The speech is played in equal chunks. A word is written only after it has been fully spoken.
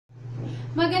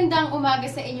Magandang umaga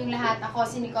sa inyong lahat. Ako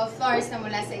si Nicole Flores na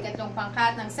mula sa ikatlong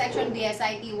pangkat ng Section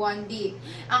BSIT 1B.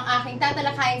 Ang aking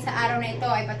tatalakayin sa araw na ito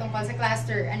ay patungkol sa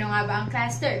cluster. Ano nga ba ang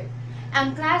cluster?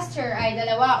 Ang cluster ay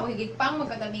dalawa o higit pang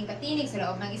magkatabing katinig sa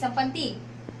loob ng isang pantig.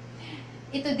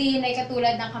 Ito din ay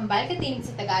katulad ng kambal katinig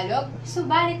sa Tagalog,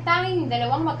 subalit tanging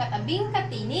dalawang magkatabing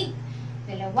katinig.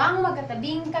 Dalawang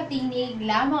magkatabing katinig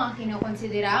lamang ang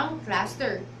kinukonsiderang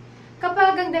cluster.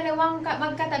 Kapag ang dalawang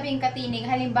magkatabing katinig,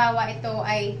 halimbawa ito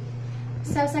ay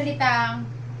sa salitang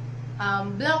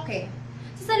bloke.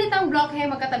 Sa salitang bloke,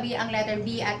 magkatabi ang letter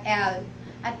B at L.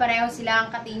 At pareho silang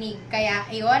katinig. Kaya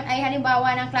iyon ay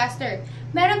halimbawa ng cluster.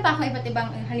 Meron pa akong iba't ibang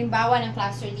halimbawa ng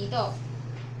cluster dito.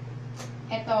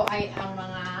 Ito ay ang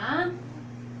mga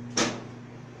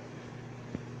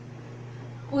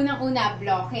unang-una,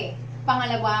 bloke.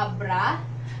 Pangalawa, bra,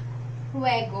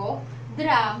 huwego,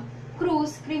 drum,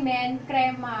 cruz, krimen,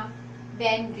 krema,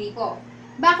 then gripo.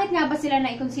 Bakit nga ba sila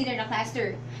na-consider na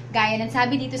cluster? Gaya ng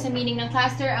sabi dito sa meaning ng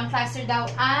cluster, ang cluster daw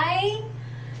ay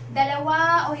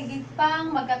dalawa o higit pang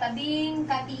magkatabing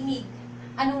katinig.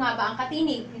 Ano nga ba ang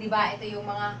katinig? Di ba? Ito yung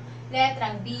mga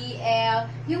letrang B, L,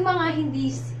 yung mga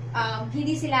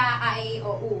hindi sila A, E,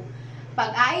 O, U. Pag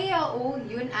A, E, O, U,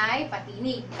 yun ay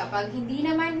patinig. Kapag hindi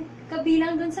naman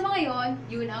kabilang dun sa mga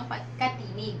yun ang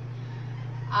katinig.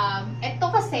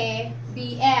 Ito kasi,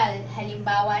 BL,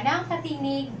 halimbawa ng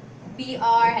katinig,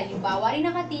 BR, halimbawa rin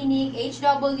ng katinig,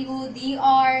 HW,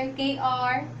 DR,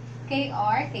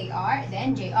 KR,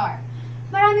 then JR.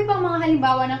 Marami pang mga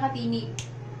halimbawa ng katinig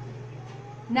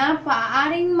na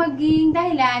paaaring maging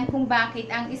dahilan kung bakit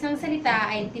ang isang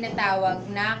salita ay tinatawag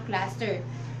na cluster.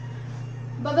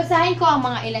 Babasahin ko ang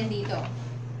mga ilan dito.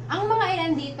 Ang mga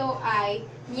ilan dito ay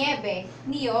niebe,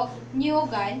 niyog,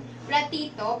 niyugan,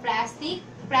 platito, plastic,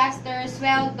 plaster,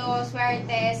 sweldo,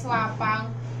 swerte,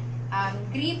 swapang,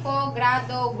 gripo,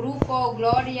 grado, grupo,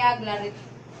 gloria,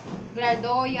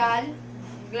 gladoyal,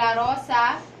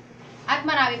 glarosa, at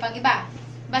marami pang iba.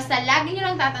 Basta lagi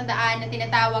nyo lang tatandaan na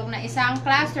tinatawag na isang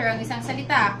cluster ang isang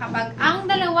salita kapag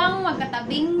ang dalawang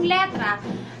magkatabing letra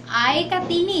ay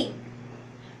katinig.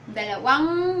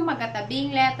 Dalawang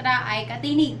magkatabing letra ay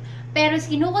katinig. Pero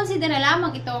kinukonsidera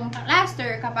lamang itong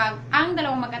cluster kapag ang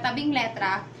dalawang magkatabing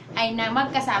letra ay na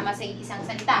magkasama sa isang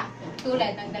salita.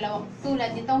 Tulad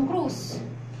nitong cruz.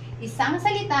 Isang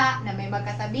salita na may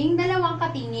magkatabing dalawang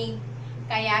katinig,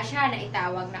 kaya siya na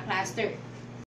itawag na cluster.